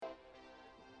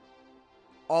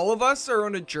All of us are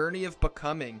on a journey of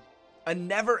becoming, a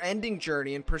never-ending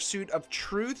journey in pursuit of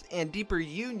truth and deeper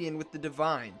union with the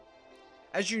divine.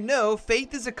 As you know,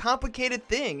 faith is a complicated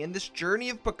thing, and this journey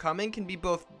of becoming can be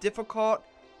both difficult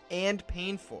and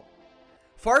painful.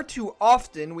 Far too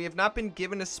often, we have not been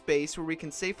given a space where we can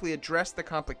safely address the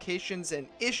complications and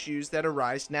issues that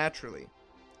arise naturally.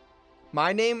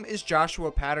 My name is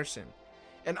Joshua Patterson,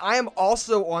 and I am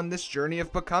also on this journey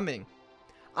of becoming.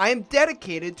 I am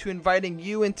dedicated to inviting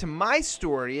you into my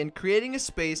story and creating a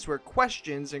space where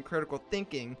questions and critical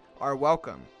thinking are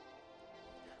welcome.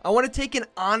 I want to take an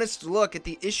honest look at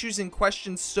the issues and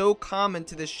questions so common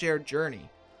to this shared journey.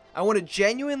 I want to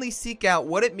genuinely seek out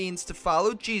what it means to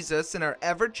follow Jesus in our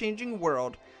ever-changing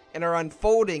world, in our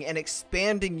unfolding and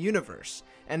expanding universe,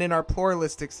 and in our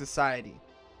pluralistic society.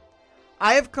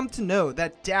 I have come to know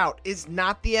that doubt is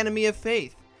not the enemy of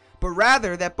faith, but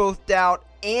rather that both doubt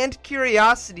and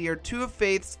curiosity are two of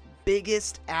faith's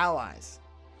biggest allies.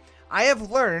 I have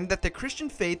learned that the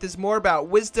Christian faith is more about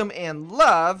wisdom and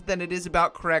love than it is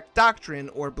about correct doctrine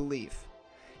or belief.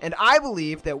 And I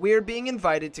believe that we are being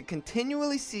invited to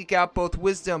continually seek out both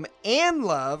wisdom and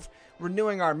love,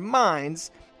 renewing our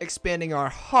minds, expanding our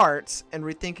hearts, and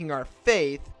rethinking our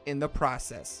faith in the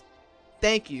process.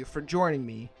 Thank you for joining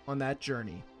me on that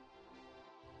journey.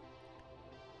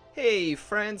 Hey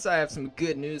friends, I have some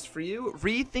good news for you.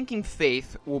 Rethinking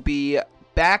Faith will be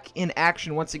back in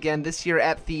action once again this year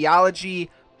at Theology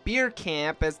Beer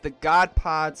Camp as the God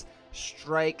Pods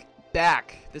strike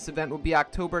back. This event will be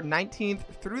October 19th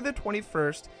through the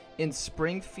 21st in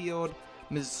Springfield,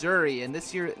 Missouri. And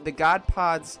this year, the God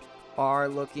Pods are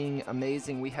looking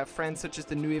amazing. We have friends such as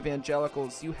the New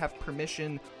Evangelicals, You Have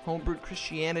Permission, Homebrewed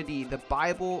Christianity, The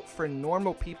Bible for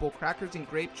Normal People, Crackers and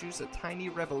Grape Juice, A Tiny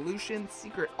Revolution,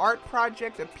 Secret Art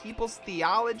Project, A People's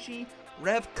Theology,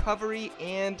 Rev Covery,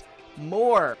 and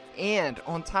more. And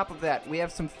on top of that, we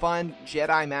have some fun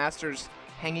Jedi Masters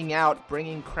hanging out,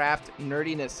 bringing craft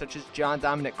nerdiness such as John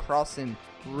Dominic Carlson,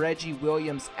 Reggie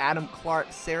Williams, Adam Clark,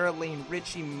 Sarah Lane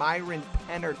Ritchie, Myron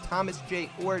Penner, Thomas J.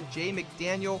 Orr, Jay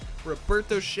McDaniel,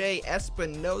 Roberto Shea,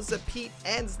 Espinoza, Pete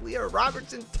Enns, Leah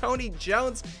Robertson, Tony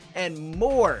Jones, and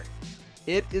more.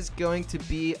 It is going to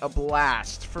be a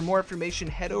blast. For more information,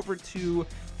 head over to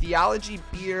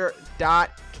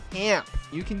theologybeer.camp.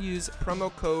 You can use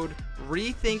promo code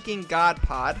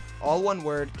RethinkingGodPod, all one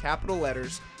word, capital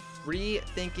letters,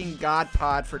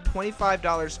 RethinkingGodPod for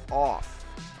 $25 off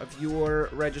of your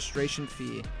registration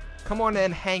fee. Come on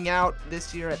and hang out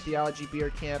this year at Theology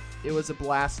Beer Camp. It was a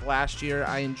blast last year.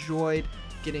 I enjoyed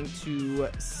getting to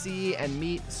see and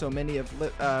meet so many of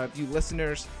you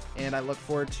listeners, and I look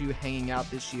forward to hanging out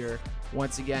this year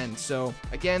once again. So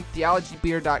again,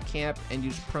 theologybeer.camp and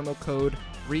use promo code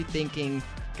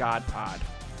RethinkingGodPod.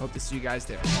 Hope to see you guys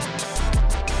there.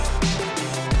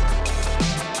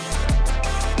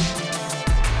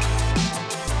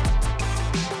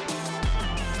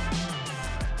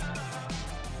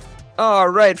 All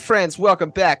right, friends, welcome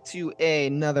back to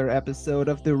another episode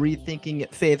of the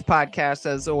Rethinking Faith podcast.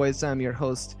 As always, I'm your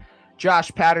host,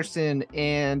 Josh Patterson,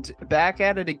 and back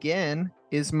at it again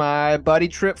is my buddy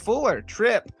Tripp Fuller.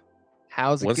 Tripp,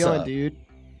 how's it going, dude?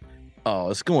 Oh,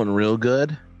 it's going real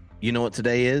good. You know what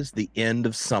today is? The end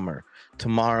of summer.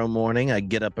 Tomorrow morning, I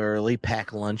get up early,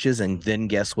 pack lunches, and then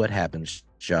guess what happens,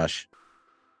 Josh?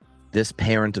 This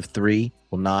parent of three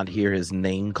will not hear his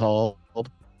name called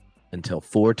until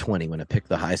 4:20 when I pick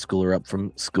the high schooler up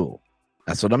from school.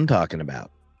 That's what I'm talking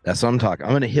about. I'm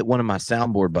going to hit one of my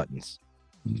soundboard buttons.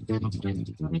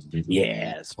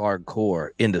 Yes, hardcore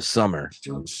into summer.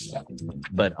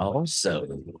 But also,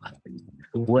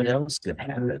 what else could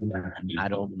happen? I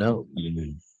don't know.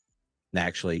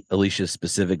 Actually, Alicia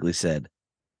specifically said,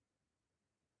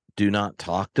 do not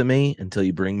talk to me until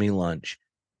you bring me lunch.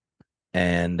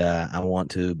 And I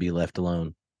want to be left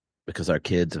alone because our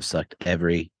kids have sucked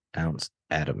every ounce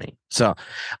out of me. So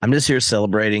I'm just here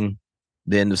celebrating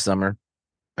the end of summer.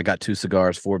 I got 2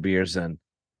 cigars, 4 beers, and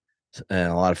a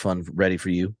lot of fun ready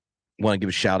for you. Want to give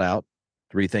a shout out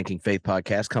to Rethinking Faith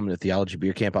podcast coming to Theology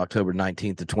Beer Camp October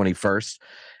 19th to 21st.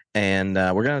 And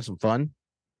we're going to have some fun.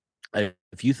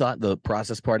 If you thought the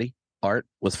process party art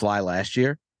was fly last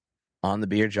year on the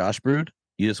beer Josh brewed,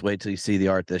 you just wait till you see the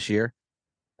art this year.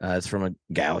 It's from a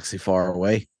galaxy far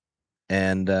away.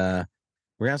 And we're going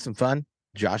to have some fun.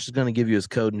 Josh is going to give you his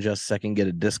code in just a second, get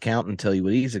a discount, and tell you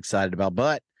what he's excited about.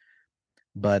 But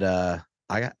I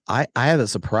have a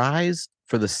surprise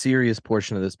for the serious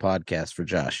portion of this podcast for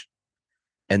Josh.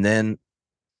 And then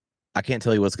I can't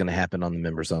tell you what's going to happen on the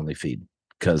members only feed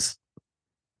because,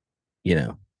 you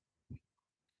know,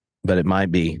 but it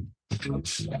might be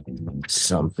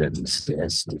Something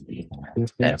says to me.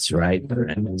 That's right,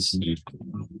 friends.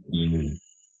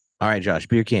 All right, Josh,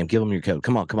 beer camp. Give them your code.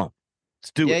 Come on, come on.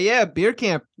 Let's do it. Yeah, beer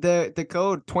camp. The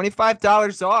code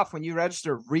 $25 off when you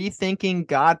register Rethinking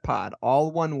God Pod,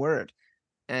 all one word.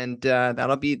 And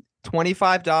that'll be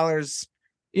 $25,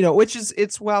 which is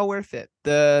it's well worth it.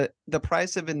 The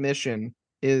price of admission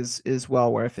is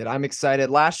well worth it. I'm excited.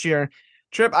 Last year,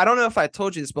 Tripp, I don't know if I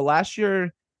told you this, but last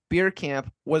year beer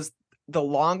camp was the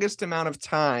longest amount of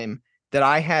time that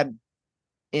I had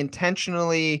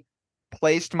intentionally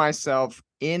placed myself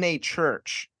in a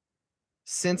church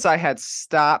since I had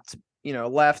stopped,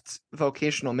 left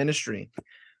vocational ministry.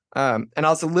 And I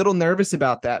was a little nervous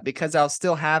about that because I was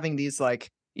still having these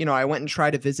like, I went and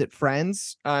tried to visit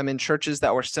friends in churches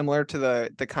that were similar to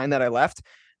the kind that I left.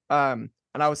 And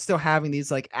I was still having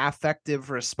these like affective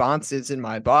responses in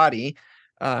my body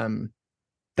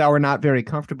that were not very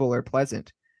comfortable or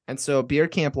pleasant. And so beer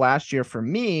camp last year for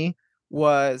me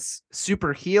was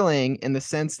super healing in the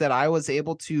sense that I was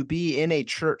able to be in a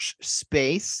church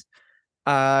space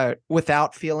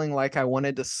without feeling like I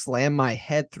wanted to slam my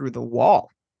head through the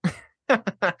wall.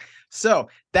 So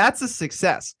that's a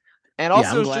success. And also,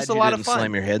 I'm it's glad just a you lot didn't of fun.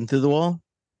 slam your head through the wall.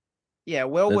 Yeah,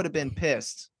 Will would have been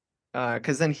pissed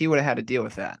because then he would have had to deal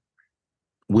with that.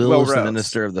 Will was the Rhodes.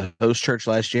 minister of the host church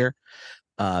last year.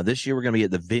 This year, we're going to be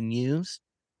at the venues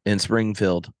in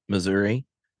Springfield, Missouri.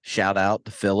 Shout out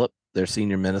to Philip, their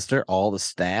senior minister, all the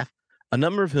staff, a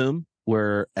number of whom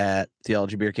were at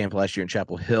Theology Beer Camp last year in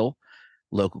Chapel Hill.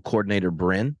 Local coordinator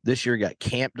Bryn. This year, we got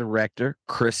camp director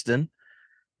Kristen.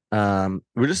 We're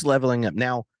just leveling up.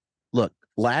 Now, look,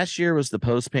 last year was the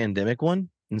post-pandemic one.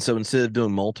 And so instead of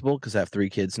doing multiple, because I have 3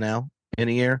 kids now in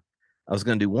a year, I was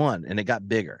going to do one, and it got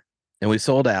bigger. And we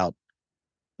sold out.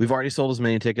 We've already sold as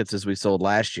many tickets as we sold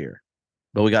last year,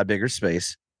 but we got bigger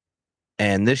space.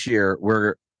 And this year,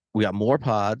 we got more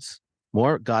pods,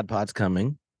 more God pods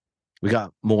coming. We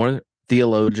got more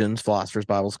theologians, philosophers,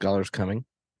 Bible scholars coming.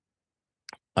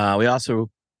 We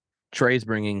also, Trey's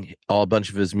bringing a bunch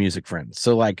of his music friends.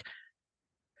 So, like,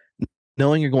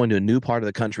 knowing you're going to a new part of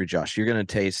the country, Josh, you're going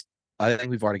to taste. I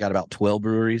think we've already got about 12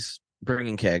 breweries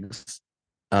bringing kegs.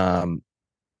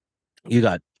 You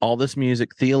got all this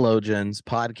music, theologians,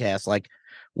 podcasts. Like,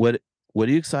 what are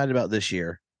you excited about this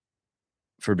year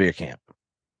for beer camp?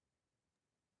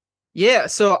 Yeah,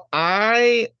 so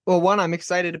I'm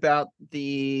excited about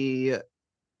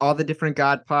all the different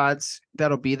God pods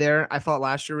that'll be there. I thought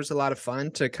last year was a lot of fun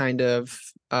to kind of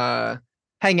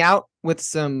hang out with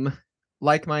some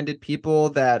like-minded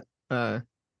people that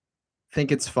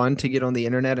think it's fun to get on the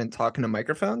internet and talk into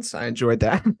microphones. I enjoyed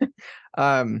that.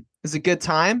 It was a good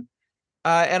time.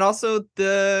 And also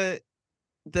the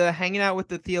hanging out with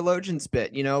the theologians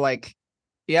bit, like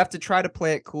you have to try to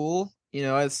play it cool,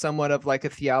 as somewhat of like a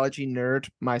theology nerd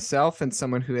myself and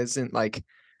someone who isn't like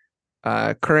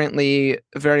currently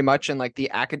very much in like the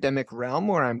academic realm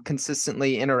where I'm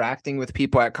consistently interacting with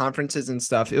people at conferences and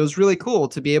stuff. It was really cool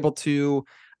to be able to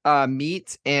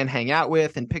meet and hang out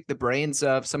with and pick the brains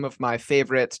of some of my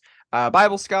favorite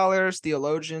Bible scholars,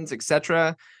 theologians,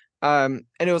 etc. And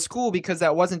it was cool because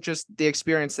that wasn't just the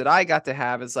experience that I got to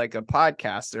have as like a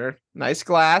podcaster. Nice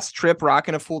glass, Tripp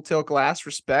rocking a full tilt glass,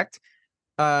 respect.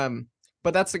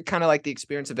 But that's kind of like the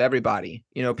experience of everybody.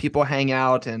 People hang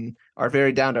out and are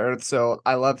very down to earth. So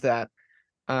I love that.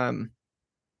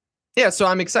 Yeah, so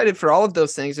I'm excited for all of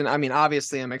those things. And I mean,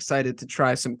 obviously, I'm excited to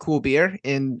try some cool beer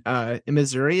in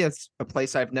Missouri. It's a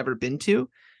place I've never been to.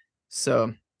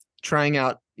 So trying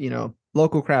out,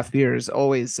 local craft beer is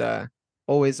always on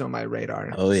my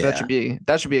radar. Oh, so yeah.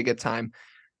 that should be a good time.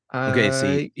 Okay,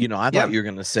 see, I thought you were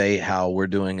going to say how we're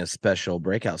doing a special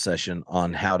breakout session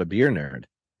on how to beer nerd.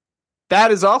 That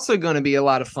is also going to be a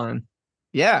lot of fun.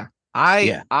 Yeah.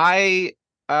 I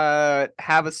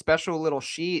have a special little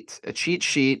sheet, a cheat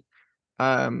sheet.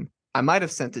 I might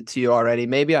have sent it to you already.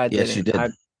 Maybe I didn't. Yes, you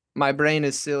did. My brain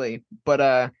is silly,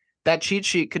 but that cheat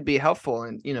sheet could be helpful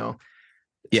in,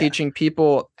 teaching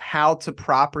people how to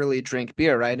properly drink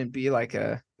beer, right? And be like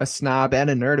a snob and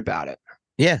a nerd about it.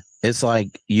 Yeah. It's like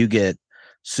you get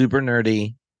super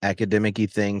nerdy academic-y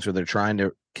things where they're trying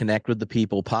to connect with the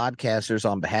people, podcasters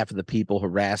on behalf of the people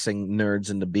harassing nerds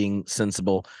into being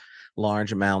sensible,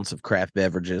 large amounts of craft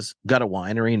beverages. Got a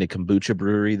winery and a kombucha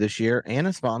brewery this year and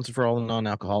a sponsor for all the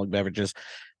non-alcoholic beverages.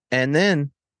 And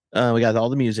then we got all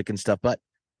the music and stuff. But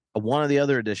one of the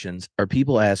other additions are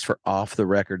people ask for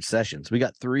off-the-record sessions. We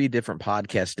got 3 different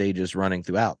podcast stages running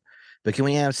throughout. But can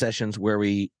we have sessions where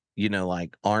we,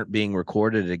 like aren't being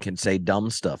recorded and can say dumb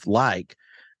stuff like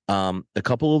a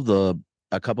couple of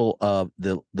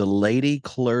the lady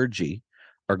clergy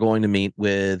are going to meet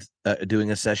with doing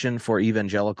a session for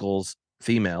evangelicals,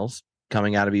 females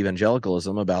coming out of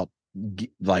evangelicalism, about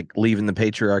like leaving the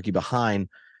patriarchy behind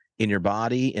in your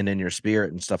body and in your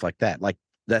spirit and stuff like that. Like,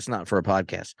 that's not for a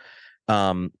podcast.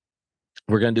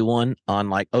 We're going to do one on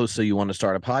like, oh, so you want to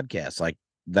start a podcast? Like,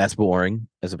 that's boring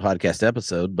as a podcast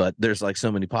episode, but there's like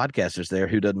so many podcasters there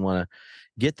who doesn't want to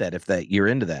get that if that you're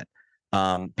into that.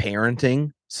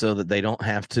 Parenting, so that they don't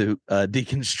have to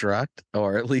deconstruct,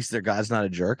 or at least their God's not a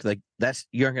jerk. Like, that's,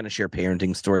 you aren't going to share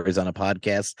parenting stories on a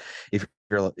podcast. If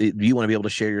you want to be able to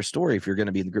share your story, if you're going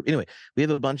to be in the group. Anyway, we have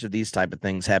a bunch of these type of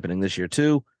things happening this year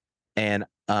too. And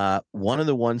one of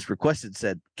the ones requested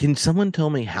said, can someone tell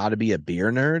me how to be a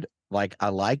beer nerd? Like, I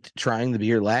liked trying the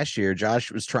beer last year.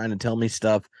 Josh was trying to tell me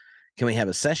stuff. Can we have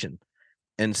a session?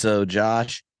 And so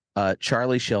Josh,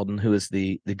 Charlie Sheldon, who is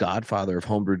the godfather of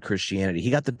homebrewed Christianity, he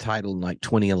got the title in like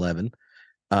 2011.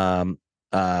 And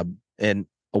a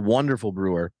wonderful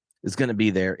brewer is going to be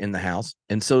there in the house.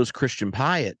 And so is Christian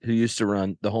Pyatt, who used to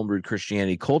run the Homebrewed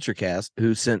Christianity Culture Cast,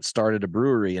 who since started a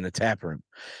brewery and a tap room.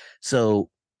 So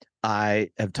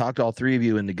I have talked all three of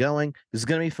you into going. This is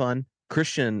going to be fun.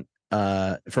 Christian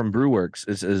from Brewworks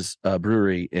is a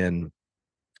brewery in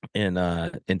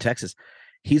Texas.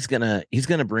 He's gonna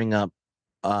bring up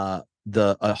a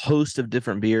host of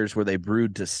different beers where they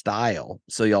brewed to style.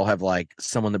 So y'all have like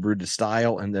someone that brewed to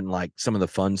style, and then like some of the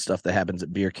fun stuff that happens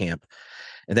at beer camp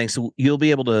and things. So you'll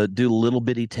be able to do little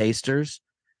bitty tasters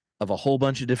of a whole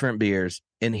bunch of different beers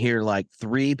and hear like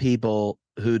three people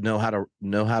who know how to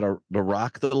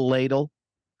rock the ladle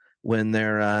when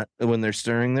they're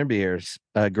stirring their beers,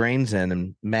 grains in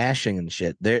and mashing and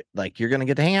shit. They're like, you're gonna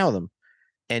get to hang out with them,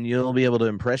 and you'll be able to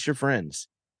impress your friends,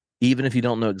 even if you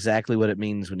don't know exactly what it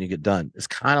means when you get done. It's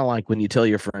kind of like when you tell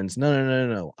your friends,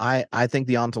 no. I think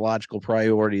the ontological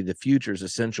priority of the future is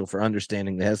essential for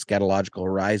understanding the eschatological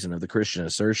horizon of the Christian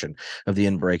assertion of the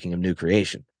inbreaking of new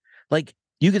creation. Like,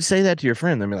 you could say that to your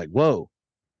friend, they'll be like, whoa,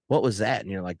 what was that?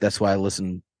 And you're like, that's why I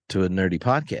listen to a nerdy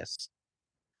podcast.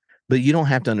 But you don't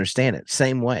have to understand it.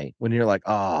 Same way when you're like,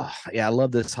 oh yeah, I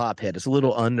love this hop head. It's a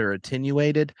little under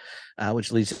attenuated,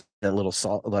 which leads to a little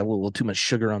salt, a little too much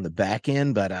sugar on the back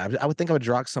end. But I would think I would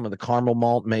drop some of the caramel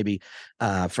malt, maybe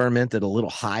ferment it a little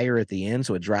higher at the end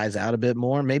so it dries out a bit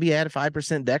more. Maybe add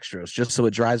 5% dextrose just so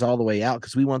it dries all the way out,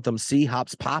 because we want them C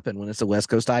hops popping when it's a West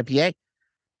Coast IPA.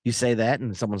 You say that,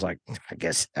 and someone's like, I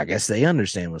guess they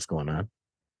understand what's going on.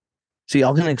 So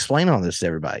y'all gonna explain all this to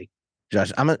everybody.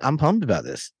 Josh, I'm pumped about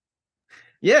this.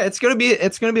 Yeah, it's gonna be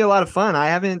a lot of fun. I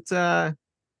haven't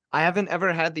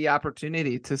ever had the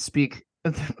opportunity to speak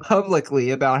publicly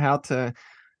about how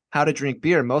to drink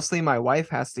beer. Mostly my wife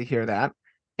has to hear that,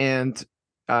 and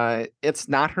it's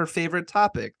not her favorite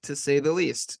topic, to say the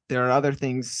least. There are other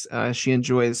things she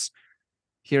enjoys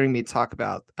hearing me talk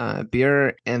about,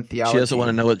 beer and theology. She doesn't want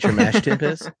to know what your mash temp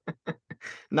is?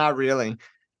 Not really.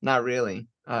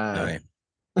 Okay.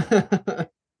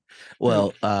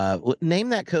 Well, name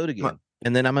that code again.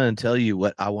 And then I'm going to tell you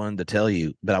what I wanted to tell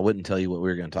you, but I wouldn't tell you what we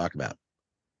were going to talk about.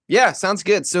 Yeah, sounds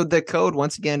good. So the code,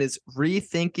 once again, is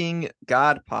Rethinking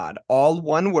God Pod. All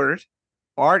one word,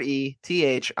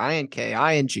 RETHINKING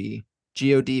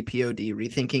GODPOD,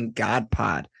 Rethinking God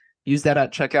Pod. Use that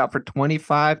at checkout for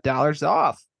 $25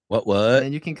 off. What? And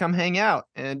then you can come hang out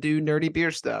and do nerdy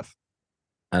beer stuff.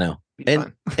 I know.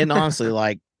 And honestly,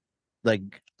 like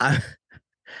I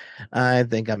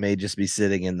think I may just be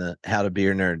sitting in the How to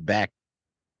Beer Nerd back,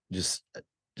 just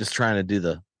trying to do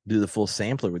the full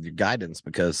sampler with your guidance,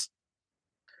 because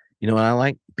you know what I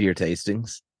like? Beer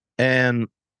tastings. And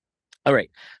all right,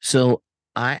 so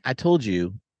I told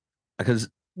you, because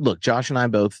look, Josh and I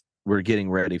both were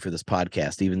getting ready for this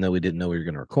podcast, even though we didn't know we were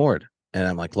going to record. And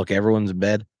I'm like, look, everyone's in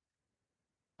bed.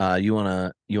 You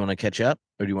wanna catch up,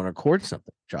 or do you want to record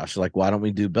something? Josh is like, why don't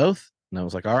we do both? And I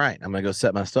was like, all right, I'm gonna go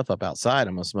set my stuff up outside.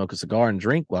 I'm gonna smoke a cigar and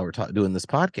drink while we're doing this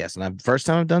podcast. And first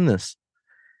time I've done this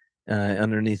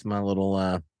underneath my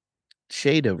little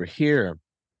shade over here.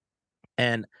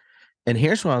 And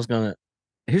here's what I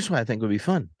think would be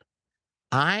fun.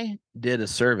 I did a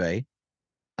survey.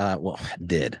 I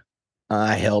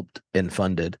helped and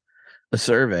funded a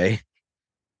survey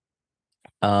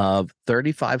of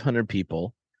 3,500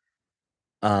 people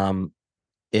across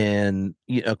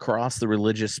the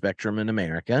religious spectrum in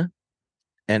America,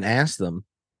 and asked them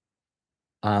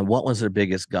what was their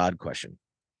biggest God question.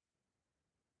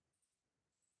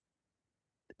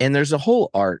 And there's a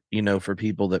whole art, for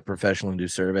people that professionally do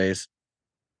surveys,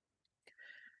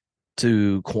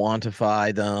 to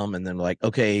quantify them. And then like,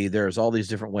 okay, there's all these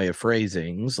different way of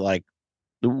phrasings. Like,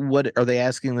 what are they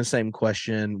asking the same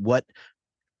question? What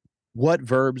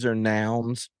verbs or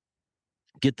nouns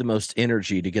get the most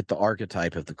energy to get the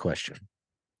archetype of the question.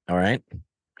 All right.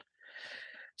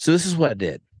 So this is what I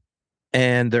did.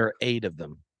 And there are 8 of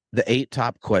them. The 8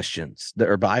 top questions that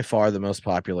are by far the most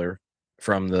popular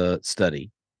from the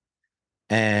study.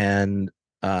 And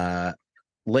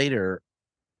later,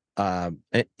 and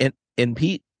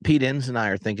Pete Enns and I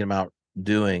are thinking about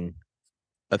doing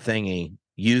a thingy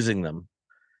using them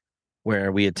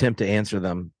where we attempt to answer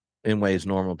them in ways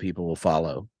normal people will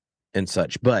follow and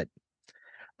such. But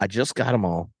I just got them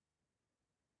all,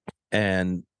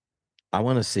 and I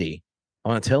want to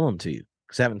tell them to you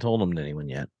because I haven't told them to anyone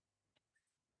yet.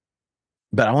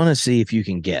 But I want to see if you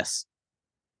can guess,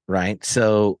 right?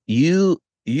 So you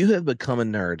have become a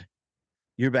nerd.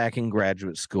 You're back in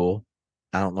graduate school.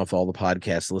 I don't know if all the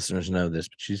podcast listeners know this,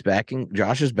 but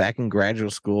Josh is back in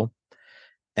graduate school.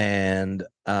 And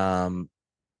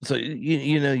so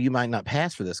you might not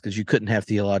pass for this because you couldn't have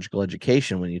theological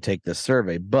education when you take this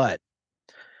survey, but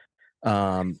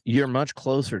you're much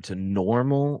closer to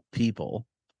normal people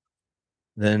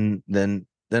than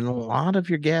a lot of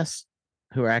your guests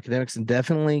who are academics, and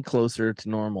definitely closer to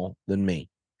normal than me.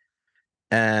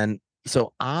 And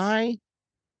so I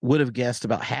would have guessed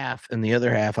about half, and the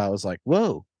other half I was like,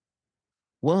 whoa.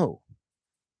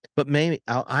 But maybe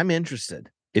I'm interested.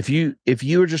 If you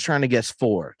were just trying to guess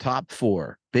top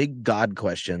 4 big God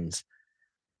questions,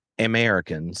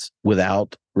 Americans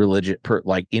without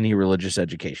like any religious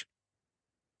education.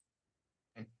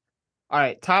 All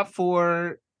right, top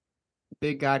 4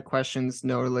 big God questions,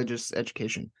 no religious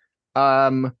education.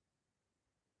 I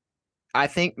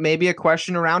think maybe a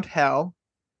question around hell.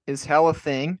 Is hell a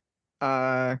thing,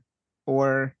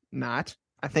 or not?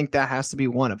 I think that has to be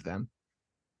one of them.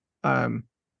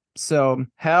 So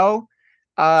hell,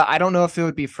 I don't know if it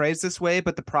would be phrased this way,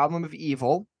 but the problem of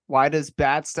evil. Why does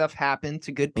bad stuff happen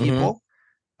to good people?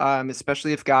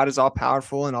 Especially if God is all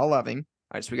powerful and all loving. All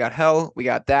right, so we got hell, we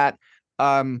got that.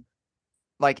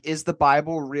 Like, is the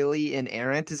Bible really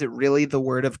inerrant? Is it really the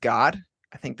word of God?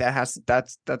 I think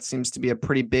that seems to be a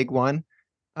pretty big one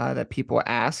that people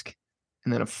ask.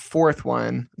 And then a 4th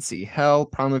one, let's see, hell,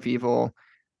 problem of evil.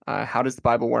 How does the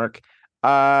Bible work?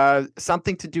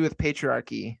 Something to do with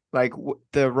patriarchy, like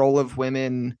the role of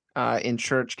women in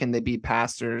church. Can they be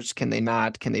pastors? Can they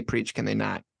not? Can they preach? Can they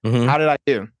not? How did I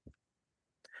do?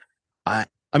 I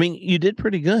mean, you did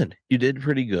pretty good.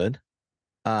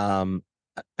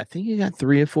 I think you got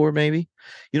 3 or 4, maybe.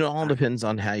 It all depends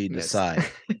on how you decide,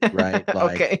 right?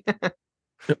 Like, okay.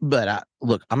 But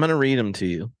look, I'm going to read them to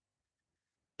you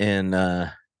in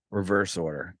reverse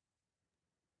order.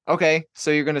 Okay, so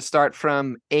you're going to start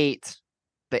from 8,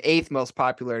 the 8th most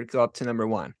popular, go up to number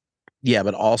 1. Yeah,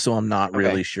 but also I'm not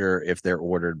really sure if they're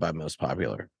ordered by most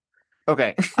popular.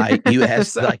 Okay. You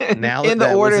asked so like now in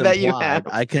the order that you have.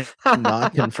 I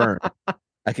cannot confirm.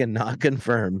 I cannot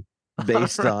confirm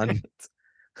based on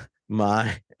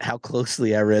how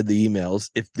closely I read the emails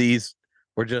if these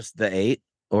were just the 8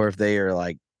 or if they are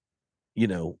like,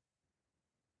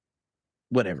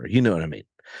 whatever. You know what I mean?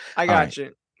 I got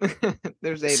you.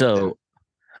 There's 8 of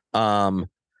them.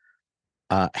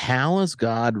 So, how is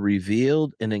God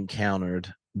revealed and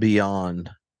encountered beyond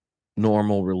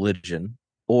normal religion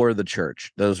or the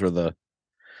church?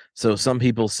 So some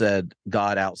people said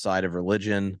God outside of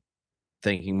religion,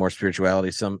 thinking more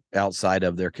spirituality, some outside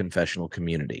of their confessional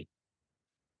community.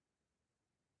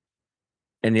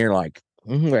 And you're like,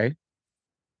 okay.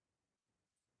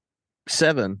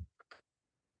 7,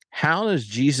 how does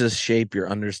Jesus shape your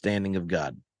understanding of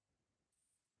God?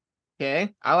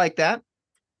 Okay, I like that.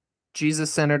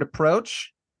 Jesus-centered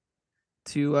approach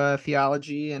to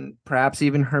theology and perhaps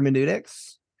even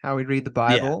hermeneutics, how we read the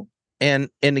Bible. Yeah.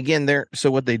 And again,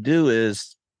 so what they do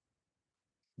is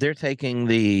they're taking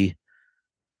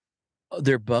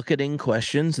they're bucketing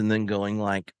questions and then going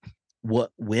like,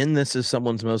 when this is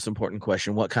someone's most important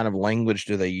question, what kind of language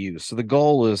do they use? So the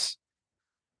goal is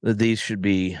that these should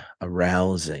be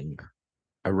arousing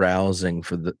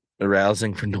for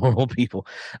normal people.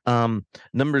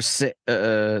 Number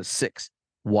 6,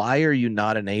 why are you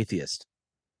not an atheist?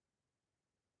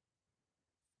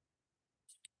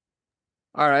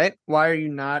 All right. Why are you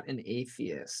not an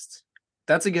atheist?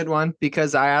 That's a good one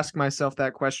because I ask myself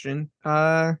that question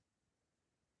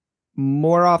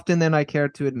more often than I care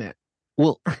to admit.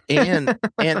 Well, and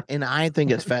I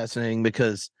think it's fascinating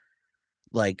because,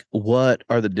 like, what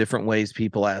are the different ways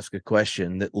people ask a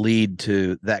question that lead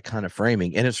to that kind of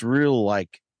framing? And it's real,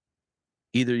 like,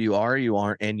 either you are or you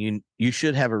aren't, and you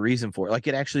should have a reason for it. Like,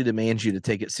 it actually demands you to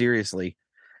take it seriously.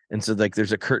 And so, like,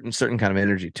 there's a certain kind of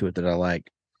energy to it that I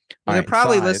like. Well, they're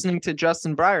probably listening to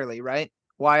Justin Brierley, right?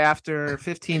 Why, after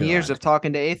 15 years of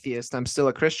talking to atheists, I'm still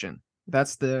a Christian.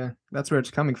 That's where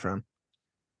it's coming from.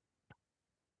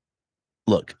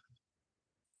 Look,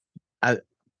 I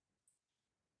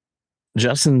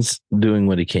Justin's doing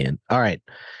what he can. All right.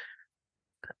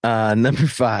 Number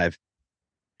 5.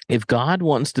 If God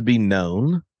wants to be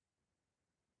known,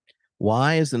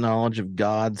 why is the knowledge of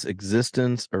God's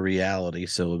existence or reality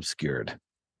so obscured?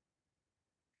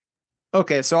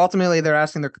 Okay, so ultimately they're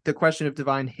asking the question of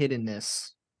divine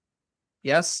hiddenness.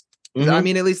 Yes? I Mm-hmm.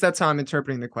 mean, at least that's how I'm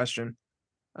interpreting the question.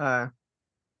 Uh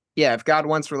yeah, if God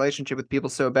wants relationship with people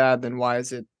so bad, then why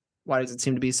does it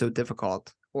seem to be so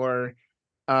difficult? Or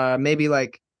maybe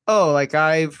like, oh, like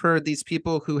I've heard these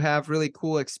people who have really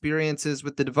cool experiences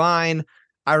with the divine.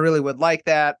 I really would like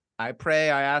that. I pray,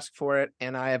 I ask for it,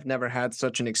 and I have never had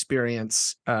such an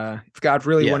experience. If God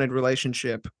really Yeah. wanted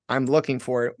relationship, I'm looking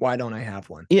for it. Why don't I have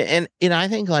one? Yeah, and I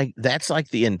think like that's like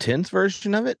the intense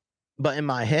version of it. But in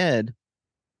my head,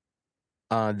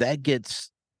 that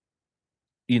gets,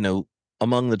 you know,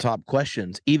 among the top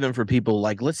questions, even for people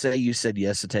like, let's say you said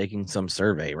yes to taking some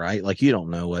survey, right? Like you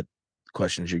don't know what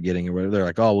questions you're getting or whatever. They're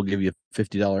like, oh, we'll give you a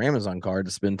 $50 Amazon card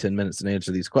to spend 10 minutes and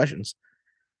answer these questions.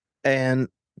 And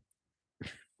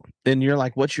then you're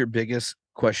like, what's your biggest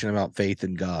question about faith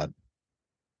in God?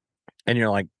 And you're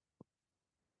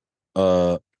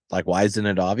uh, like, why isn't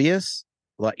it obvious?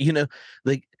 Like,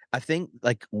 like I think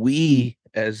like we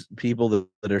as people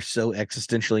that are so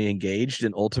existentially engaged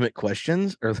in ultimate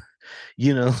questions or,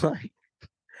 like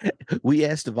we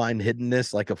ask divine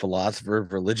hiddenness like a philosopher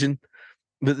of religion,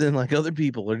 but then like other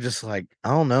people are just like, I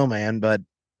don't know, man, but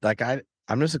like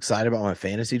I'm just excited about my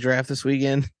fantasy draft this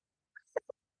weekend.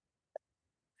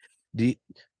 Do you,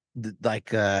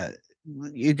 like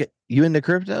you into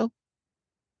crypto?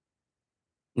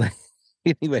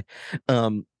 Anyway,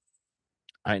 all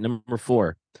right, number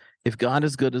 4. If God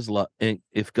is good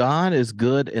if God is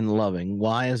good and loving,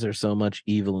 why is there so much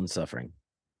evil and suffering?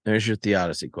 There's your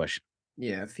theodicy question.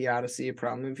 Yeah, theodicy, a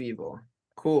problem of evil.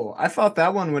 Cool. I thought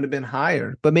that one would have been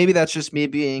higher, but maybe that's just me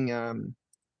being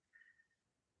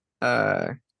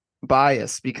uh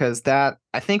biased because that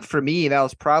I think for me that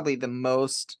was probably the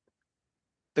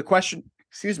question,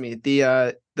 excuse me,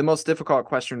 the most difficult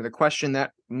question, or the question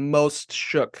that most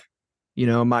shook,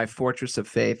 my fortress of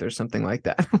faith or something like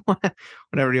that.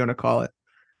 Whatever you want to call it.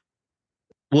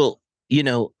 Well,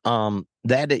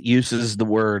 that it uses the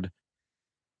word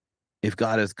if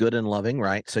God is good and loving,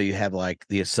 right? So you have like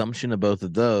the assumption of both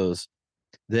of those,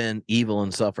 then evil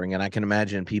and suffering. And I can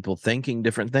imagine people thinking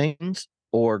different things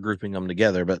or grouping them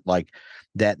together, but like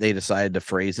that they decided to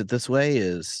phrase it this way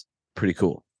is pretty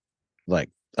cool. Like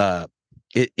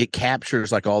it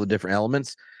captures like all the different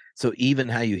elements. So even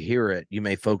how you hear it, you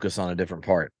may focus on a different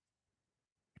part.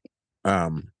 I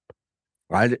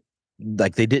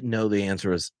like they didn't know the answer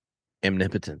was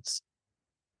omnipotence.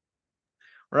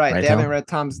 Right. Right, They haven't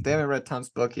Tom? read Tom's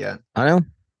book yet. I know. All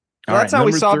Well, that's right, how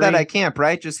we number solved that 3. at camp,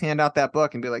 right? Just hand out that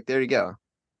book and be like, there you go.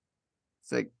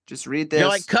 It's like, just read You're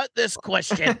like, this. cut this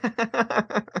question.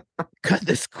 Cut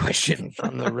this question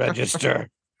from the register.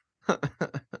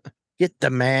 Get the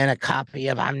man a copy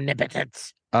of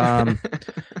Omnipotence.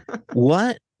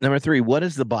 What number 3? What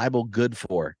is the Bible good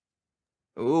for?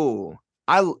 Ooh,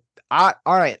 I, all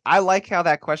right. I like how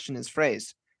that question is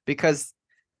phrased because,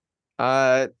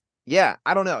 yeah,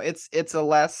 I don't know. It's a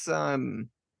less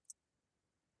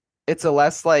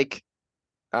like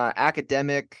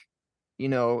academic,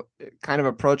 kind of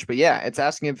approach. But yeah, it's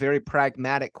asking a very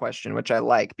pragmatic question, which I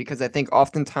like because I think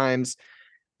oftentimes,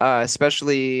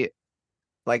 especially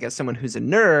like as someone who's a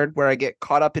nerd, where I get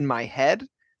caught up in my head,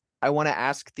 I want to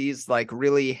ask these like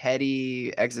really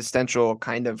heady existential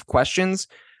kind of questions,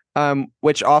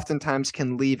 which oftentimes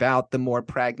can leave out the more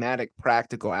pragmatic,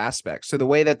 practical aspects. So the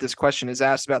way that this question is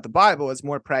asked about the Bible is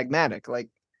more pragmatic. Like,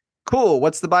 cool,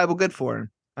 what's the Bible good for?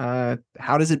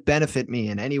 How does it benefit me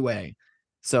in any way?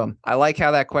 So I like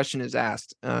how that question is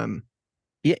asked.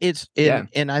 Yeah, it's Yeah,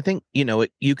 and I think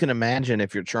you can imagine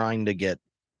if you're trying to get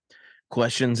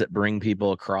questions that bring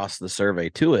people across the survey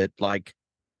to it, like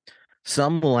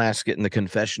some will ask it in the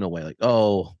confessional way, like,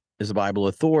 oh, is the Bible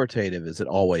authoritative? Is it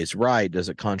always right? Does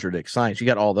it contradict science? You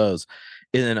got all those.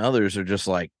 And then others are just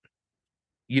like,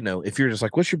 if you're just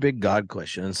like, what's your big God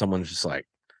question? And someone's just like,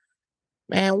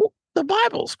 man, the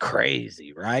Bible's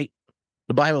crazy, right?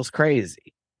 The Bible's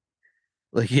crazy.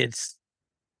 Like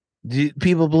do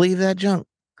people believe that junk?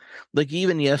 Like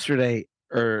even yesterday,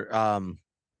 or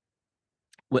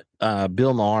what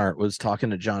Bill Maher was talking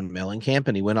to John Mellencamp,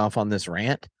 and he went off on this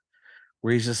rant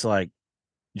where he's just like,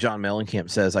 John Mellencamp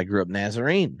says, I grew up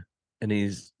Nazarene. And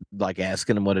he's like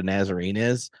asking him what a Nazarene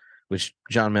is, which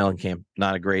John Mellencamp,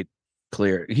 not a great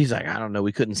clear. He's like, I don't know.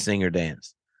 We couldn't sing or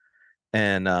dance.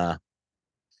 And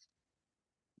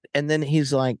then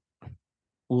he's like,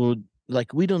 well,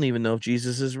 like, we don't even know if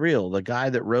Jesus is real. The guy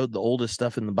that wrote the oldest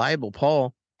stuff in the Bible,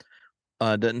 Paul,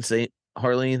 doesn't say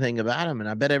hardly anything about him. And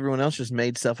I bet everyone else just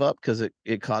made stuff up because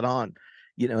it caught on,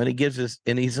 and he gives us,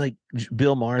 and he's like,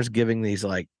 Bill Maher's giving these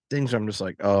like things. I'm just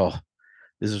like, oh,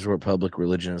 this is where public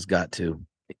religion has got to,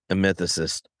 a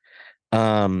mythicist.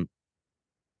 I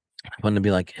want to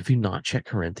be like, have you not checked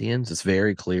Corinthians? It's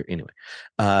very clear. Anyway,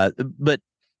 but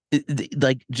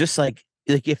just like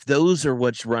if those are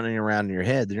what's running around in your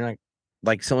head, then you're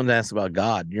like someone asks about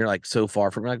God, and you're like so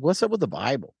far from, like, what's up with the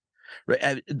Bible?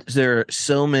 Right? There are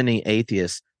so many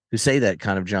atheists who say that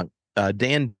kind of junk.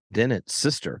 Dan Dennett's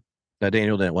sister,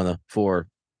 Daniel Dennett, one of the four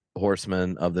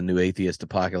horsemen of the new atheist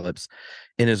apocalypse,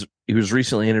 he was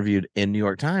recently interviewed in New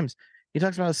York Times. He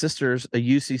talks about his sister's a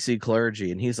UCC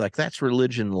clergy, and he's like, that's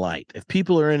religion light. If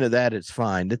people are into that, it's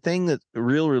fine. The thing that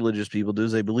real religious people do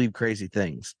is they believe crazy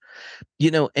things,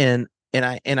 and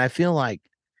I feel like,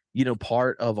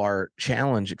 part of our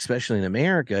challenge, especially in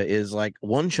America, is like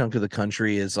one chunk of the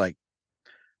country is like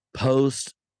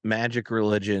post magic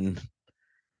religion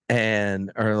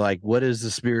and are like, what is the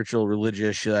spiritual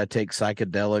religious? Should I take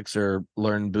psychedelics or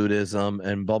learn Buddhism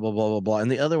and blah, blah, blah, blah, blah.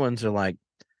 And the other ones are like,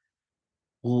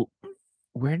 well,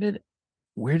 where did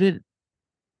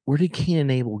Cain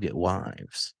and Abel get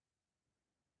wives?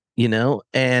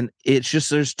 And it's just,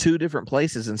 there's two different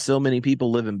places, and so many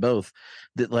people live in both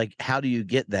that, like, how do you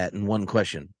get that in one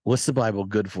question? What's the Bible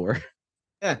good for?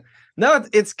 Yeah, no,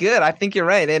 it's good. I think you're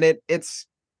right. And it's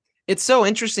so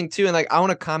interesting too. And like, I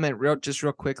want to comment real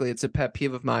quickly. It's a pet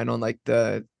peeve of mine on like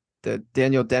the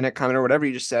Daniel Dennett comment or whatever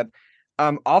you just said.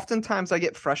 Oftentimes I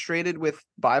get frustrated with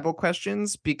Bible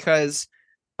questions because,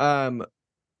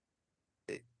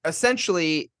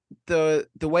 essentially the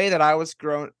way that I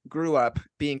grew up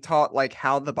being taught like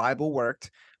how the Bible worked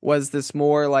was this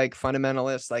more like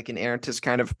fundamentalist, like inerrantist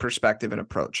kind of perspective and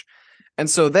approach. And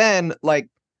so then, like,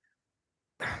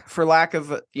 for lack of,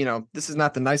 this is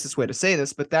not the nicest way to say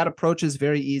this, but that approach is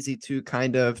very easy to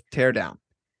kind of tear down.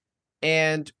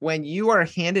 And when you are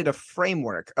handed a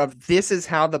framework of this is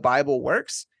how the Bible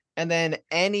works, and then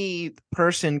any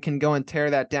person can go and tear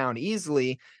that down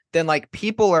easily, then like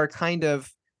people are kind of,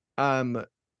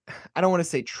 I don't want to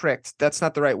say tricked. That's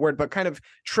not the right word, but kind of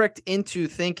tricked into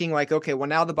thinking like, okay, well,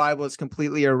 now the Bible is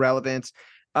completely irrelevant.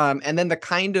 And then the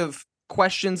kind of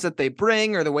questions that they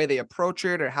bring or the way they approach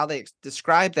it or how they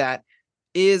describe that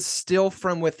is still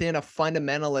from within a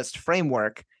fundamentalist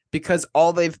framework, because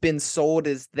all they've been sold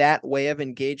is that way of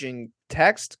engaging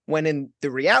text, when in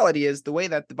the reality is the way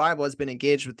that the Bible has been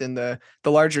engaged within the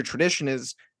larger tradition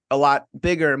is a lot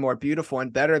bigger, more beautiful,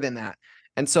 and better than that.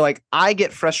 And so like I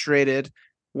get frustrated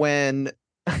when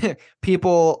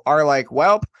people are like,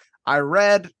 well, I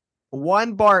read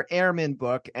one Bart Ehrman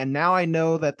book and now I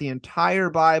know that the entire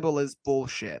Bible is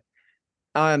bullshit.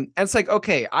 And it's like,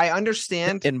 okay, I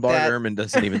understand. And Bart Ehrman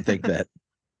doesn't even think that.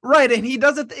 Right. And he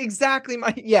doesn't exactly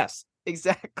yes,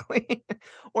 exactly.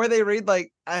 Or they read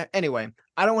like, anyway,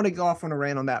 I don't want to go off on a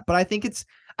rant on that, but I think it's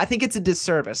a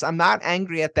disservice. I'm not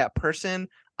angry at that person.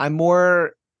 I'm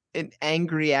more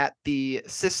angry at the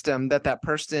system that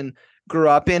person grew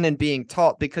up in and being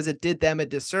taught, because it did them a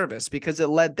disservice, because it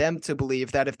led them to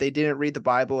believe that if they didn't read the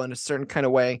Bible in a certain kind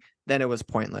of way, then it was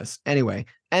pointless. Anyway,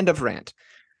 end of rant.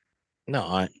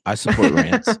 No, I support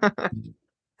rants. That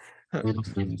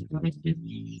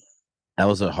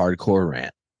was a hardcore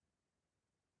rant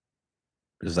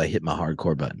because I hit my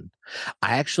hardcore button.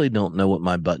 I actually don't know what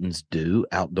my buttons do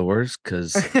outdoors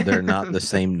because they're not the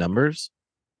same numbers.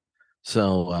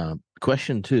 So,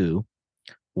 question 2,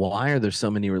 why are there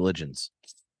so many religions?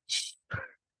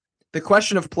 The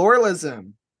question of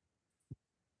pluralism.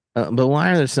 But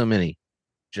why are there so many,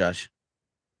 Josh?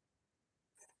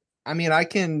 I mean, I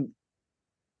can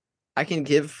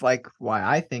give like why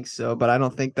I think so, but I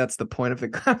don't think that's the point of the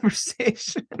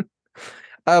conversation.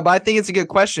 But I think it's a good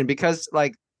question because,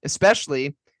 like,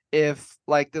 especially if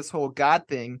like this whole God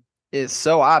thing is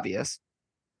so obvious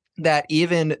that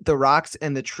even the rocks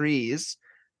and the trees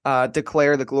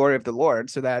declare the glory of the Lord,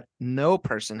 so that no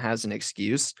person has an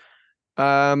excuse.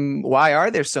 Why are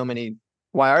there so many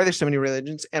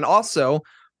religions? And also,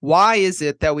 why is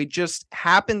it that we just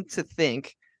happen to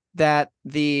think that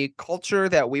the culture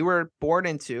that we were born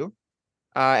into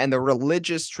and the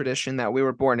religious tradition that we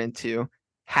were born into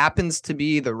happens to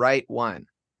be the right one?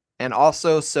 And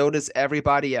also, so does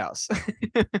everybody else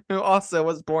who also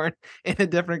was born in a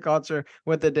different culture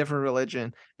with a different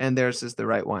religion, and theirs is the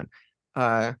right one.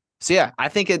 So yeah, I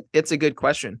think it's a good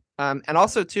question. And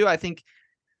also too, I think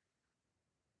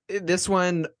this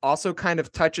one also kind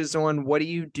of touches on what do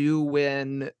you do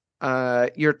when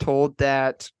you're told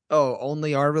that oh,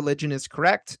 only our religion is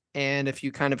correct. And if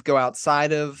you kind of go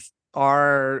outside of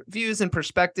our views and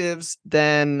perspectives,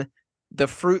 then the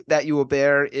fruit that you will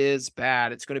bear is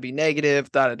bad. It's going to be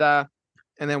negative, da da da.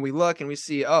 And then we look and we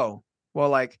see, oh, well,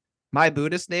 like my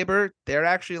Buddhist neighbor, they're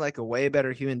actually like a way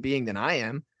better human being than I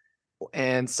am.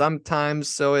 And sometimes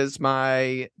so is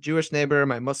my Jewish neighbor,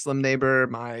 my Muslim neighbor,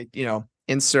 my,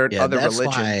 insert Yeah, other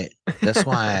religion. that's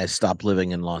why I stopped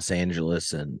living in Los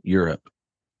Angeles and Europe.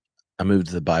 I moved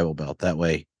to the Bible Belt. That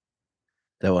way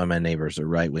my neighbors are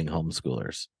right-wing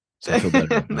homeschoolers. So I feel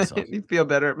better about myself. You feel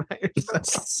better about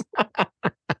yourself.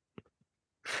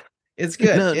 It's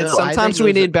good. No, It's no, I think sometimes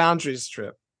we those are- need boundaries,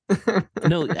 Tripp.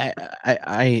 No,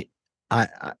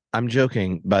 I'm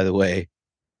joking, by the way,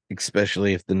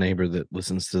 especially if the neighbor that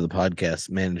listens to the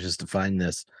podcast manages to find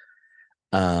this.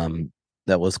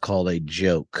 That was called a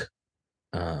joke.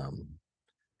 All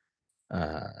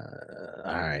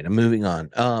right, I'm moving on.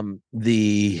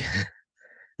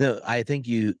 No, I think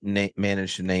you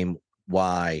managed to name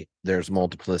why there's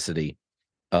multiplicity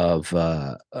of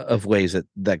ways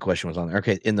that question was on there.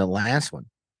 Okay, in the last one,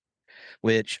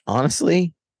 which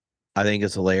honestly I think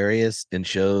is hilarious and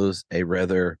shows a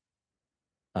rather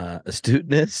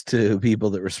astuteness to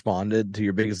people that responded to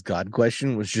your biggest God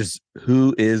question, was just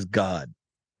who is God?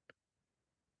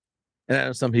 And I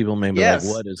know some people may be like, Yes.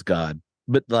 what is God?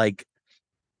 But like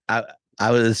I I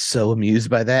was so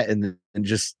amused by that and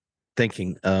just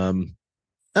thinking,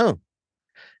 oh,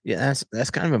 yeah, that's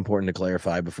kind of important to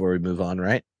clarify before we move on,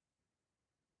 right?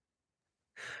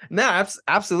 No,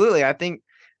 absolutely. I think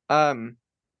I'm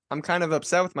kind of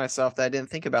upset with myself that I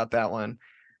didn't think about that one.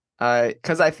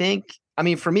 Because I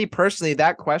mean, for me personally,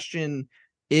 that question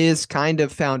is kind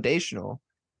of foundational.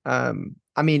 I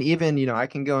mean, even, I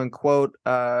can go and quote,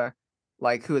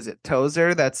 like, who is it?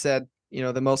 Tozer that said,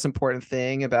 the most important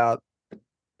thing about,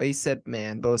 he said,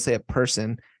 man, but let's say a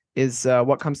person is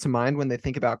what comes to mind when they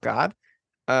think about God.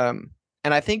 And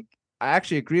I think I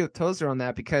actually agree with Tozer on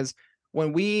that because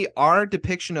when our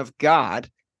depiction of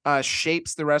God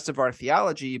shapes the rest of our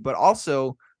theology, but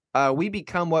also we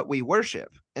become what we worship.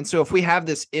 And so if we have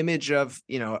this image of,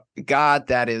 God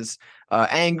that is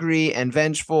angry and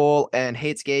vengeful and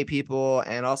hates gay people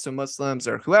and also Muslims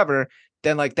or whoever,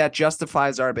 then like that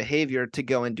justifies our behavior to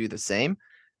go and do the same.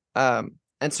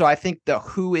 And so I think the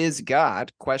who is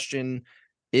God question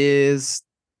is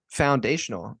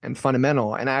foundational and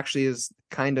fundamental and actually is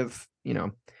kind of,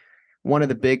 one of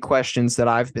the big questions that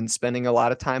I've been spending a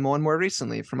lot of time on more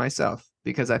recently for myself,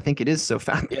 because I think it is so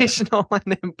foundational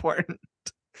and important.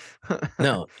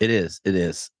 No, it is. It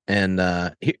is. And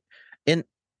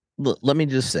look, let me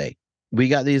just say, we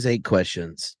got these 8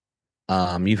 questions.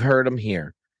 You've heard them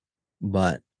here,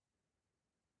 but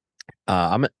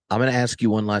I'm going to ask you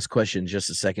one last question in just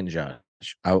a second, Josh,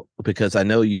 because I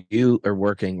know you are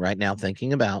working right now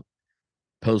thinking about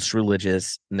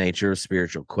post-religious nature of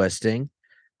spiritual questing,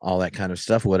 all that kind of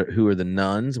stuff. Who are the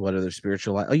nuns? What are their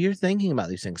spiritual life? Oh, you're thinking about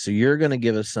these things. So you're going to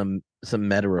give us some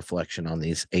meta reflection on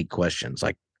these 8 questions.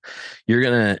 Like you're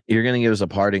going to give us a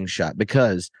parting shot,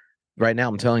 because right now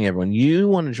I'm telling everyone, you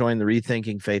want to join the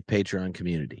Rethinking Faith Patreon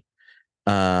community.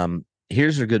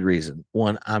 Here's a good reason.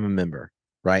 One, I'm a member,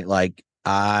 right? Like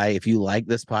if you like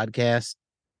this podcast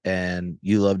and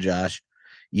you love Josh,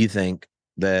 you think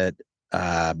that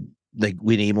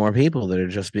we need more people that are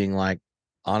just being like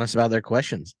honest about their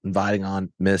questions, inviting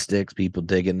on mystics, people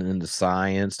digging into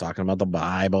science, talking about the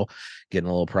Bible, getting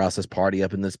a little process party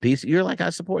up in this piece. You're like,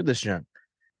 I support this junk.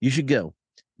 You should go.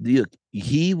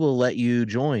 He will let you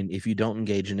join if you don't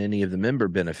engage in any of the member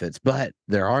benefits, but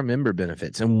there are member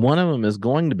benefits. And one of them is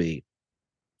going to be,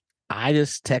 I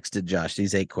just texted Josh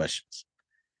these 8 questions.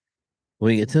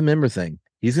 When we get to the member thing,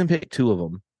 he's going to pick 2 of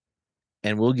them,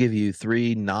 and we'll give you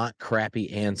 3 not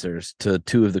crappy answers to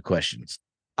 2 of the questions.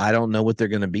 I don't know what they're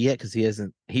going to be yet because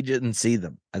he didn't see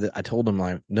them. I told him,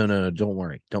 like, no, don't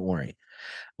worry.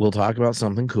 We'll talk about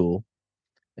something cool.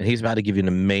 And he's about to give you an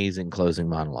amazing closing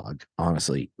monologue.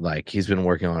 Honestly, like he's been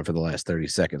working on it for the last 30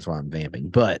 seconds while I'm vamping,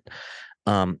 but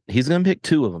he's going to pick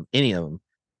 2 of them, any of them.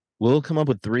 We'll come up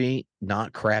with 3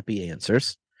 not crappy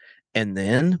answers. And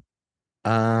then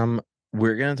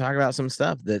we're going to talk about some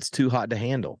stuff that's too hot to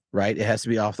handle, right? It has to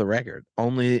be off the record.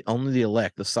 Only the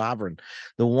elect, the sovereign,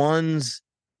 the ones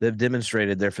that have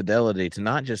demonstrated their fidelity to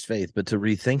not just faith, but to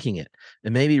rethinking it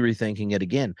and maybe rethinking it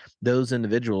again. Those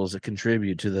individuals that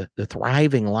contribute to the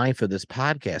thriving life of this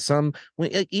podcast.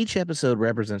 Each episode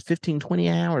represents 15, 20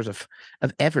 hours of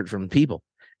effort from people.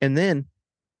 And then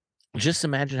Just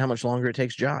imagine how much longer it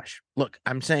takes Josh. Look,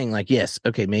 I'm saying, like, yes,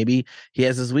 okay, maybe he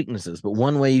has his weaknesses, but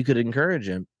one way you could encourage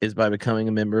him is by becoming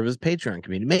a member of his Patreon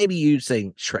community. Maybe you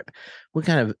say, Tripp, what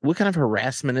kind of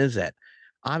harassment is that?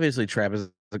 Obviously, Trap is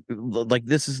like,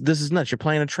 this is nuts. You're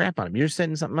playing a trap on him. You're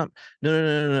setting something up.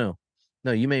 No.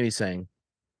 No, you may be saying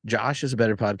Josh is a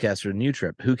better podcaster than you,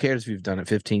 Tripp. Who cares if you've done it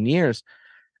 15 years?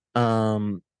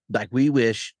 Like, we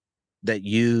wish that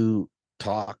you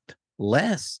talked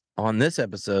less on this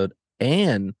episode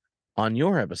and on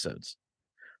your episodes.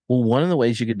 Well, one of the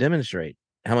ways you could demonstrate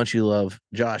how much you love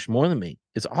Josh more than me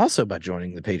is also by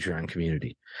joining the Patreon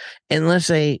community. And let's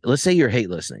say you're hate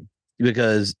listening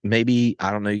because maybe,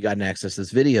 I don't know, you got an access to this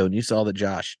video and you saw that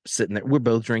Josh sitting there. We're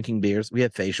both drinking beers. We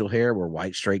have facial hair. We're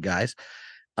white, straight guys.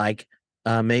 Like,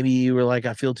 maybe you were like,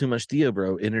 I feel too much Theo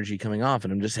bro energy coming off,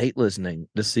 and I'm just hate listening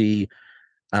to see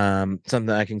something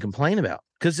I can complain about,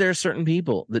 because there are certain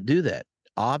people that do that.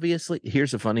 Obviously,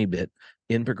 here's a funny bit: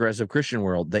 in progressive Christian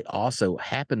world, they also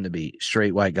happen to be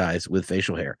straight white guys with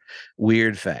facial hair.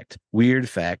 Weird fact.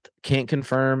 Can't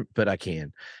confirm, but I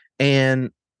can.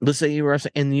 And let's say you were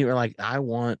like, I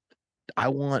want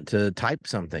to type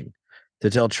something to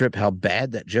tell Tripp how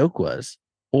bad that joke was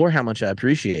or how much I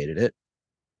appreciated it.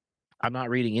 I'm not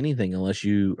reading anything unless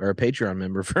you are a Patreon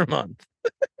member for a month.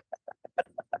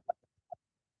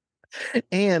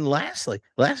 And lastly,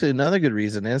 another good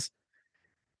reason is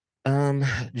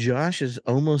Josh is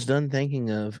almost done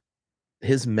thinking of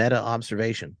his meta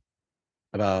observation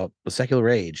about the secular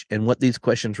age and what these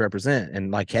questions represent.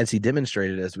 And like, has he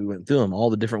demonstrated as we went through them, all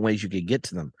the different ways you could get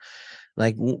to them?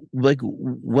 Like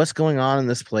what's going on in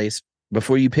this place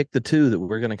before you pick the two that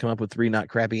we're going to come up with 3 not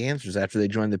crappy answers after they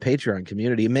join the Patreon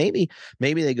community. Maybe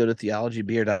they go to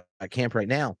theologybeer.camp right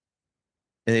now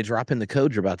and they drop in the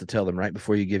code you're about to tell them right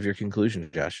before you give your conclusion,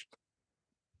 Josh.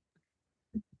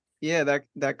 Yeah,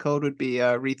 that code would be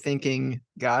rethinking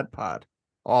God Pod,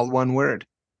 all one word.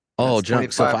 Oh, That's junk.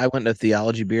 25. So if I went to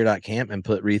theologybeer.camp and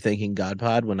put rethinking God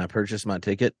Pod when I purchased my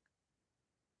ticket,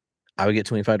 I would get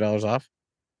 $25 off.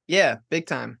 Yeah, big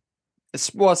time.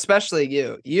 Well, especially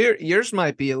you. Yours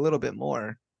might be a little bit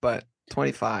more, but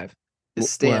 25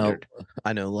 is standard. Well,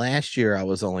 I know last year I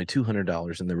was only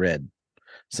 $200 in the red.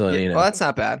 So, Yeah, well, that's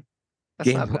not bad.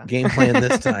 That's not bad. Game plan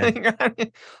this time.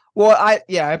 Well, I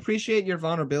appreciate your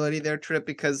vulnerability there, Tripp,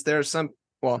 because there's some.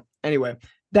 Well, anyway,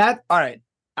 all right.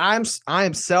 I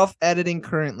am self-editing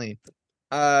currently.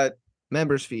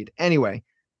 Members feed. Anyway,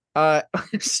 my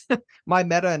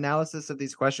meta-analysis of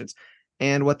these questions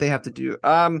and what they have to do.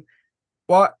 Well,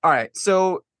 all right.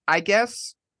 So I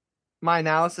guess my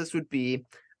analysis would be,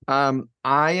 I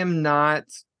am not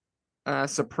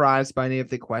surprised by any of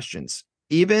the questions.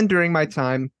 Even during my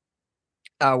time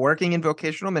working in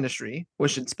vocational ministry,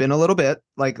 which it's been a little bit,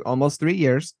 like almost 3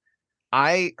 years,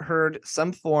 I heard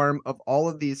some form of all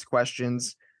of these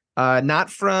questions, not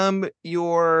from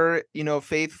your,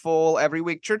 faithful every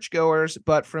week churchgoers,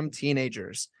 but from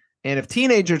teenagers. And if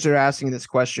teenagers are asking this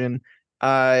question,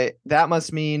 that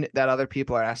must mean that other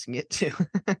people are asking it too.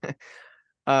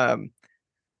 And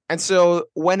so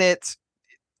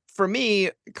for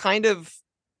me, kind of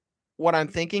what I'm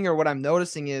thinking or what I'm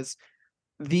noticing is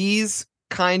these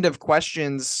kind of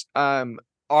questions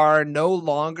are no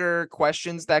longer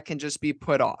questions that can just be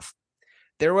put off.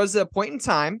 There was a point in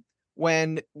time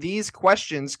when these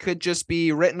questions could just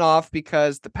be written off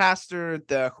because the pastor,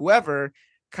 the whoever,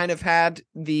 kind of had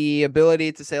the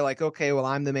ability to say like, okay, well,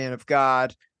 I'm the man of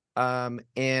God,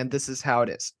 and this is how it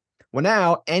is. Well,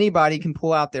 now anybody can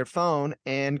pull out their phone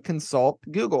and consult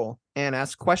Google and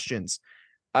ask questions.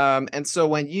 And so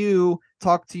when you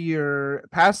talk to your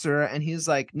pastor and he's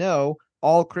like, no,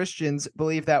 all Christians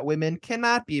believe that women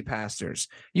cannot be pastors,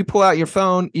 you pull out your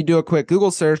phone, you do a quick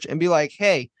Google search and be like,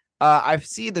 hey, I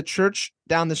see the church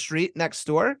down the street next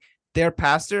door. Their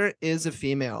pastor is a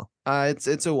female.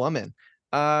 It's a woman.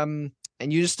 And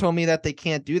you just told me that they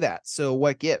can't do that. So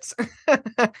what gives?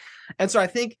 And so I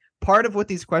think part of what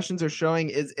these questions are showing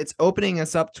is it's opening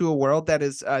us up to a world that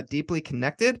is deeply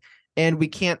connected, and we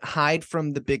can't hide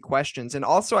from the big questions. And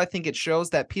also, I think it shows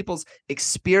that people's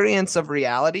experience of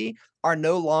reality are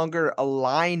no longer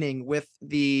aligning with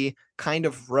the kind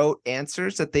of rote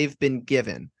answers that they've been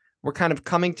given. We're kind of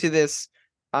coming to this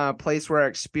place where our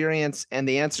experience and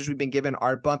the answers we've been given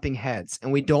are bumping heads,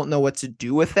 and we don't know what to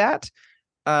do with that.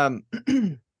 And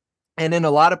in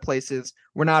a lot of places,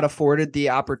 we're not afforded the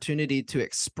opportunity to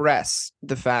express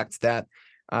the fact that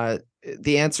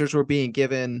the answers we're being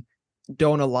given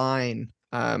don't align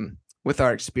with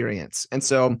our experience. And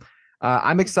so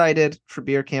I'm excited for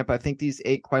Beer Camp. I think these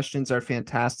 8 questions are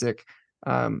fantastic.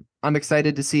 I'm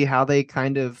excited to see how they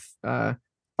kind of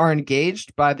are are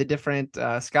engaged by the different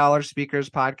scholars,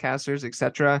 speakers, podcasters,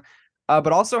 etc.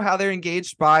 But also how they're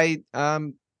engaged by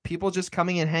people just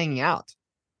coming and hanging out.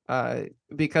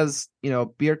 Because,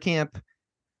 beer camp,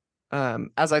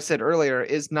 as I said earlier,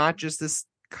 is not just this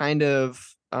kind of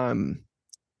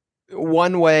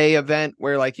one-way event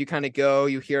where like you kind of go,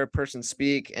 you hear a person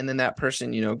speak, and then that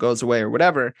person, goes away or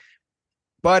whatever.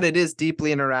 But it is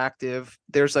deeply interactive.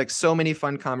 There's like so many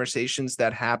fun conversations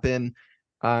that happen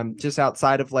just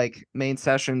outside of like main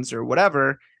sessions or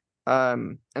whatever.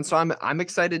 And so I'm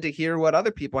excited to hear what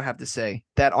other people have to say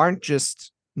that aren't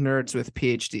just nerds with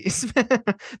PhDs,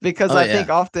 because I think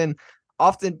often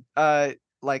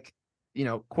like,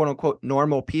 quote unquote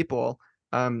normal people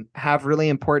have really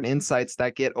important insights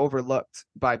that get overlooked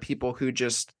by people who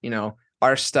just,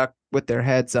 are stuck with their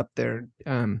heads up there.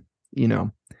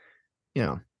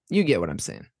 You get what I'm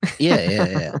saying.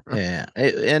 Yeah.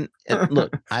 And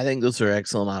look, I think those are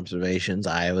excellent observations.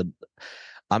 I'm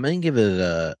gonna give it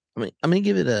a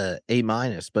A-,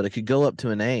 but it could go up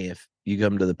to an A if you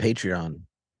come to the Patreon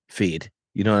feed.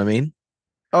 You know what I mean?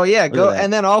 Oh yeah, go.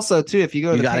 And then also too, if you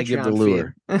go to you the gotta Patreon give the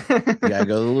lure. You gotta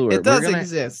go to the lure. It does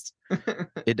exist.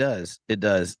 It does.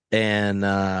 And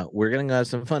we're gonna have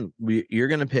some fun. You're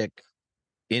gonna pick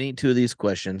any two of these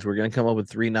questions. We're gonna come up with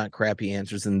 3 not crappy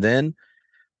answers, and then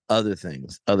other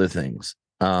things. For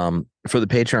the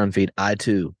Patreon feed, I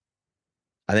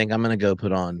think I'm gonna go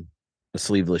put on a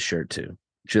sleeveless shirt too.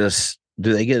 Just,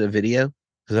 do they get a video?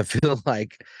 Because I feel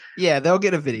like, yeah, they'll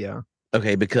get a video.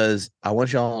 Okay, because I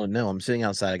want y'all to know I'm sitting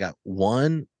outside. I got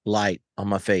one light on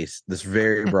my face that's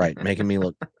very bright, making me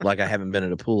look like I haven't been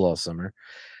at a pool all summer.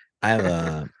 I have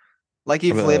a like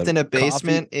you've lived in a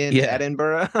basement in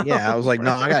Edinburgh. Yeah, I was like,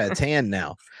 no, I got a tan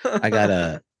now. I got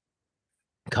a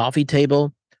coffee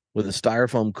table with a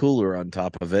styrofoam cooler on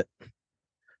top of it.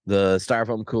 The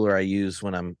styrofoam cooler I use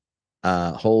when I'm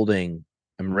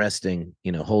resting,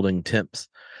 holding temps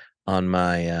on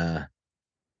my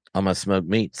smoked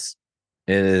meats.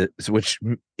 Which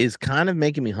is kind of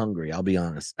making me hungry. I'll be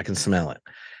honest. I can smell it.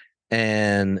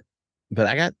 But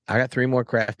I got 3 more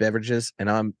craft beverages, and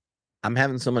I'm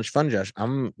having so much fun, Josh.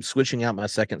 I'm switching out my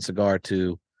second cigar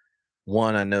to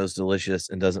one I know is delicious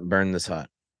and doesn't burn this hot.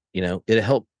 It'll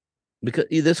help, because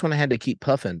this one I had to keep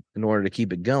puffing in order to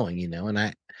keep it going. And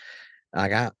I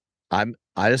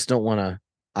just don't want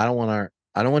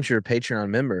your Patreon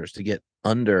members to get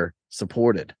under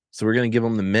supported. So we're going to give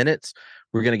them the minutes.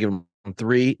 We're going to give them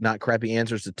 3 not crappy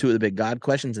answers to 2 of the big God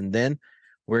questions, and then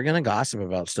we're going to gossip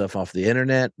about stuff off the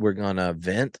internet. We're going to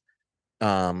vent.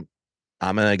 I'm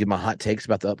going to give my hot takes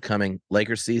about the upcoming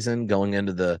Lakers season, going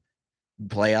into the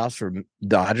playoffs for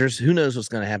Dodgers. Who knows what's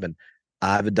going to happen?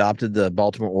 I've adopted the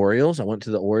Baltimore Orioles. I went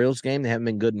to the Orioles game. They haven't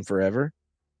been good in forever.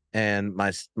 And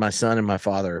my son and my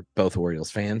father are both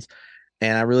Orioles fans.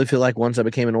 And I really feel like once I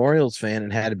became an Orioles fan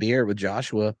and had a beer with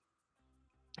Joshua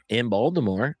in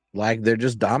Baltimore, like, they're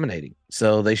just dominating.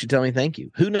 So they should tell me thank you.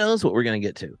 Who knows what we're going to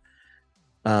get to?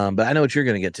 But I know what you're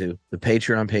going to get to: the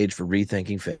Patreon page for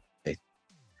Rethinking Faith.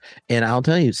 And I'll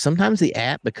tell you, sometimes the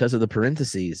app, because of the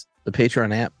parentheses, the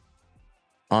Patreon app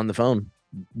on the phone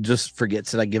just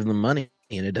forgets that I give them money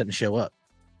and it doesn't show up.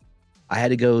 I had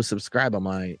to go subscribe on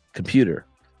my computer.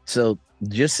 So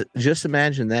just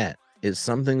imagine that is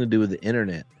something to do with the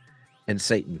internet and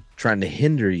Satan trying to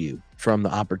hinder you from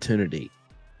the opportunity.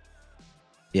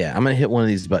 Yeah, I'm going to hit one of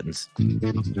these buttons.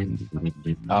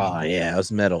 Oh, yeah, it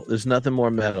was metal. There's nothing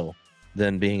more metal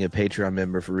than being a Patreon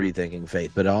member for Rethinking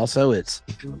Faith. But also, it's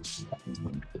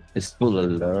full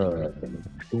of love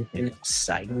and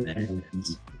excitement.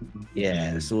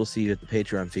 Yeah, so we'll see you at the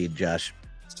Patreon feed, Josh.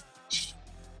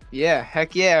 Yeah,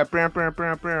 heck yeah.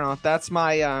 That's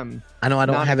my... I know I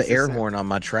don't have an air horn on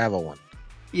my travel one.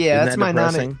 Yeah, Isn't that's my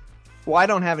depressing? Well, I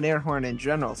don't have an air horn in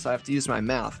general, so I have to use my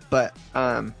mouth. But...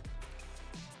 all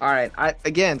right.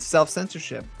 Again,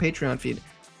 self-censorship, Patreon feed.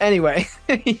 Anyway,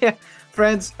 yeah,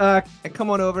 friends, come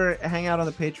on over, hang out on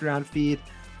the Patreon feed.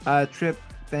 Tripp,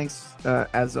 thanks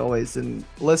as always, and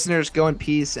listeners, go in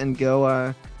peace and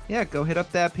go hit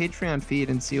up that Patreon feed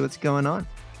and see what's going on.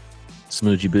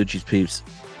 Smoochy boochies, peeps.